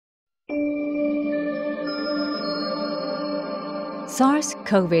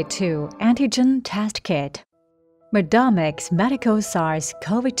SARS-CoV-2 Antigen Test Kit. Medomics Medical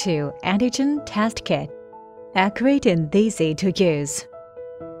SARS-CoV-2 Antigen Test Kit. Accurate and easy to use.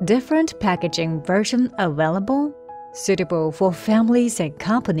 Different packaging version available, suitable for families and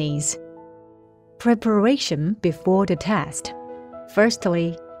companies. Preparation before the test.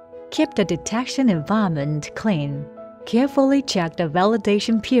 Firstly, keep the detection environment clean. Carefully check the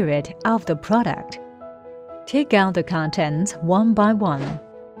validation period of the product. Take out the contents one by one.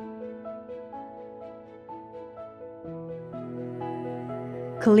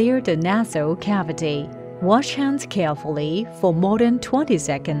 Clear the nasal cavity. Wash hands carefully for more than 20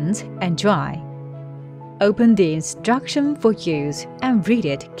 seconds and dry. Open the instruction for use and read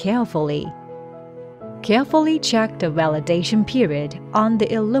it carefully. Carefully check the validation period on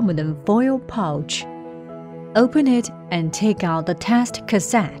the aluminum foil pouch. Open it and take out the test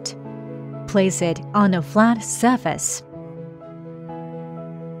cassette. Place it on a flat surface.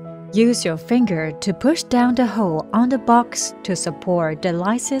 Use your finger to push down the hole on the box to support the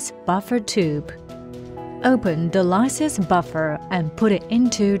lysis buffer tube. Open the lysis buffer and put it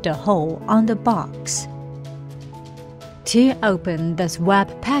into the hole on the box. Tear open the swab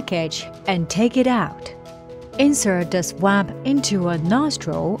package and take it out. Insert the swab into a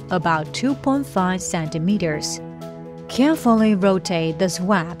nostril about 2.5 centimeters. Carefully rotate the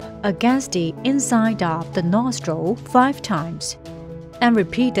swab against the inside of the nostril 5 times, and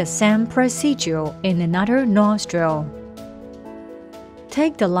repeat the same procedure in another nostril.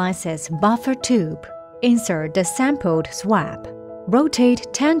 Take the lysis buffer tube, insert the sampled swab, rotate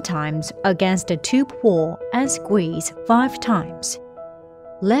 10 times against the tube wall and squeeze 5 times.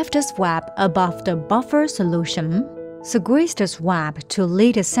 Lift the swab above the buffer solution. Squeeze the swab to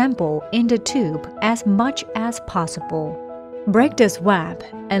lead the sample in the tube as much as possible. Break the swab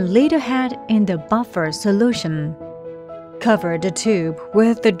and lead the head in the buffer solution. Cover the tube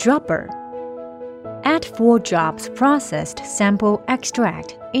with the dropper. Add 4 drops processed sample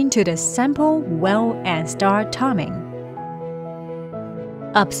extract into the sample well and start timing.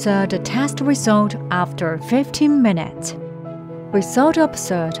 Observe the test result after 15 minutes. Result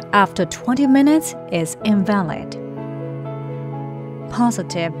observed after 20 minutes is invalid.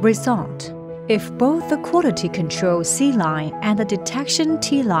 Positive result. If both the quality control C line and the detection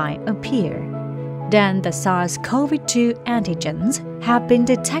T line appear, then the SARS-CoV-2 antigens have been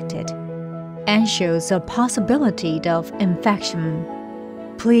detected and shows a possibility of infection.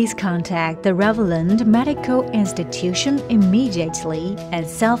 Please contact the relevant medical institution immediately and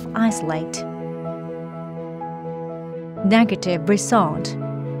self-isolate. Negative result.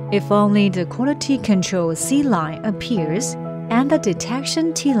 If only the quality control C line appears and the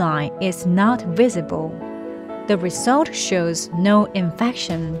detection T line is not visible, the result shows no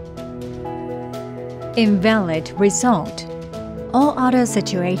infection. Invalid result. All other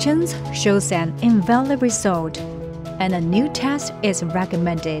situations shows an invalid result, and a new test is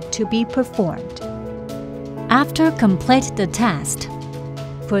recommended to be performed. After complete the test,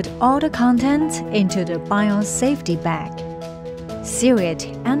 put all the contents into the biosafety bag. Seal it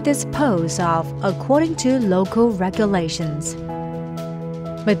and dispose of according to local regulations.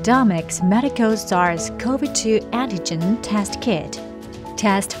 Medomics Medical SARS-CoV-2 Antigen Test Kit.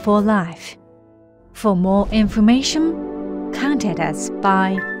 Test for life. For more information, contact us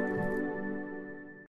by